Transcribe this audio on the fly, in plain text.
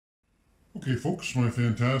Okay, folks, my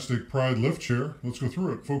fantastic Pride lift chair. Let's go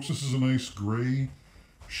through it. Folks, this is a nice gray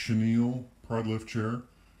chenille Pride lift chair.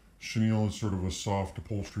 Chenille is sort of a soft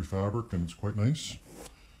upholstery fabric, and it's quite nice.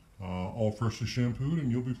 All freshly shampooed,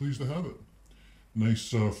 and you'll be pleased to have it.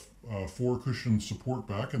 Nice four cushion support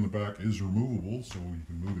back, and the back is removable, so you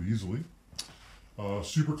can move it easily.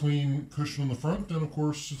 Super clean cushion in the front, and of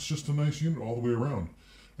course, it's just a nice unit all the way around.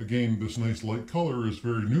 Again, this nice light color is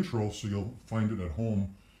very neutral, so you'll find it at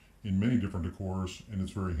home in many different decors, and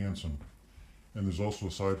it's very handsome. And there's also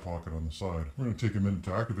a side pocket on the side. We're going to take a minute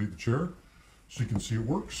to activate the chair so you can see it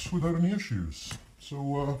works without any issues.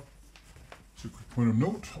 So, a quick point of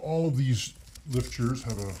note, all of these lift chairs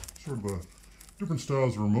have a sort of a different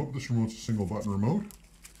styles of remote. This remote's a single button remote.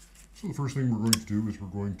 So the first thing we're going to do is we're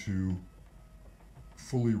going to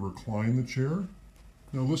fully recline the chair.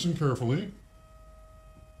 Now listen carefully.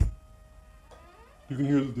 You can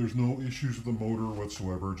hear that there's no issues with the motor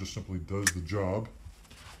whatsoever, it just simply does the job.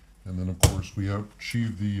 And then of course we have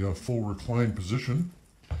achieved the full recline position.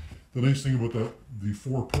 The nice thing about the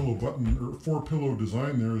four pillow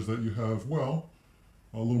design there is that you have, well,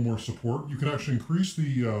 a little more support. You can actually increase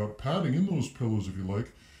the padding in those pillows if you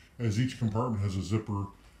like, as each compartment has a zipper.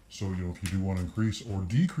 So, you know, if you do want to increase or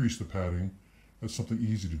decrease the padding, that's something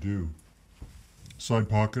easy to do. Side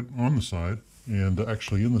pocket on the side, and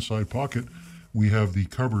actually in the side pocket, we have the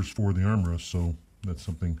covers for the armrests, so that's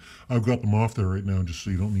something. I've got them off there right now just so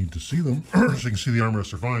you don't need to see them. So you can see the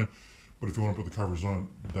armrests are fine, but if you want to put the covers on,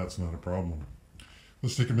 that's not a problem.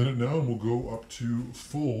 Let's take a minute now and we'll go up to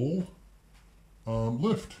full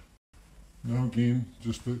lift. Now again,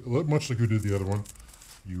 just much like we did the other one,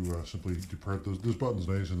 you simply depart those buttons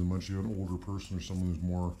nice, and then once you're an older person or someone who's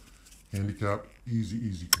more handicapped,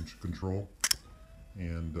 easy control.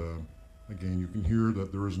 And again, you can hear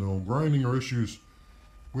that there is no grinding or issues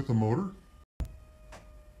with the motor.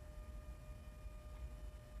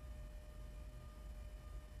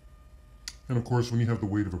 And of course, when you have the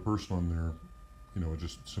weight of a person on there, you know, it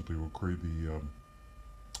just simply will create the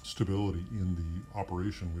stability in the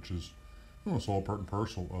operation, which is, you know, it's all part and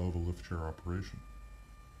parcel of a lift chair operation.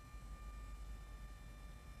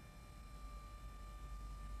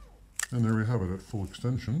 And there we have it at full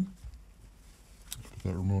extension. Put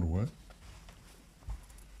that remote away.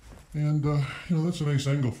 And, you know, that's a nice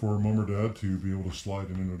angle for mom or dad to be able to slide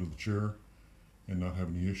in and out of the chair and not have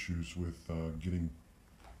any issues with getting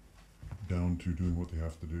down to doing what they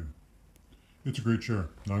have to do. It's a great chair.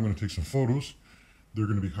 Now I'm going to take some photos. They're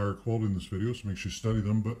going to be higher quality in this video, so make sure you study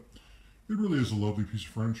them, but it really is a lovely piece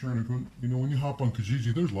of furniture. And you know, when you hop on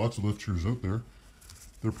Kijiji, there's lots of lift chairs out there.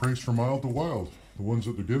 They're priced from mild to wild. The ones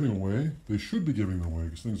that they're giving away, they should be giving them away,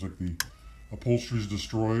 because things like the upholstery is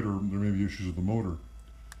destroyed or there may be issues with the motor.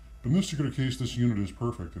 But in this particular case, this unit is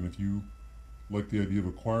perfect, and if you like the idea of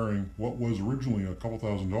acquiring what was originally a couple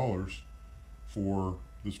 $1,000s for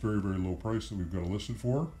this very low price that we've got it listed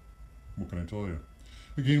for, what can I tell you?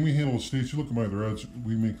 Again, we handle estates. You look at my other ads,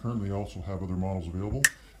 we may currently also have other models available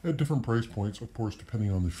at different price points, of course,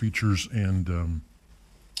 depending on the features and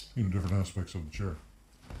you know, different aspects of the chair.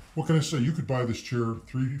 What can I say? You could buy this chair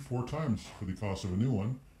 3-4 times for the cost of a new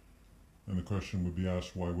one, and the question would be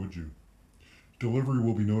asked, why would you? Delivery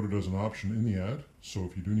will be noted as an option in the ad, so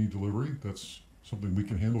if you do need delivery, that's something we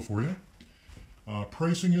can handle for you.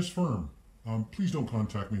 Pricing is firm. Please don't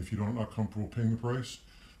contact me if you're not comfortable paying the price.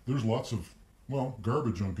 There's lots of, well,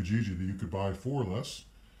 garbage on Kijiji that you could buy for less,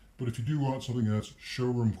 but if you do want something that's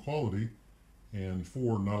showroom quality and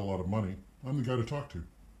for not a lot of money, I'm the guy to talk to.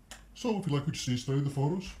 So if you like what you see, study the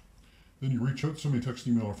photos, then you reach out, send me a text,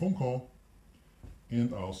 email, or phone call,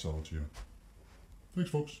 and I'll sell it to you. Thanks,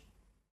 folks.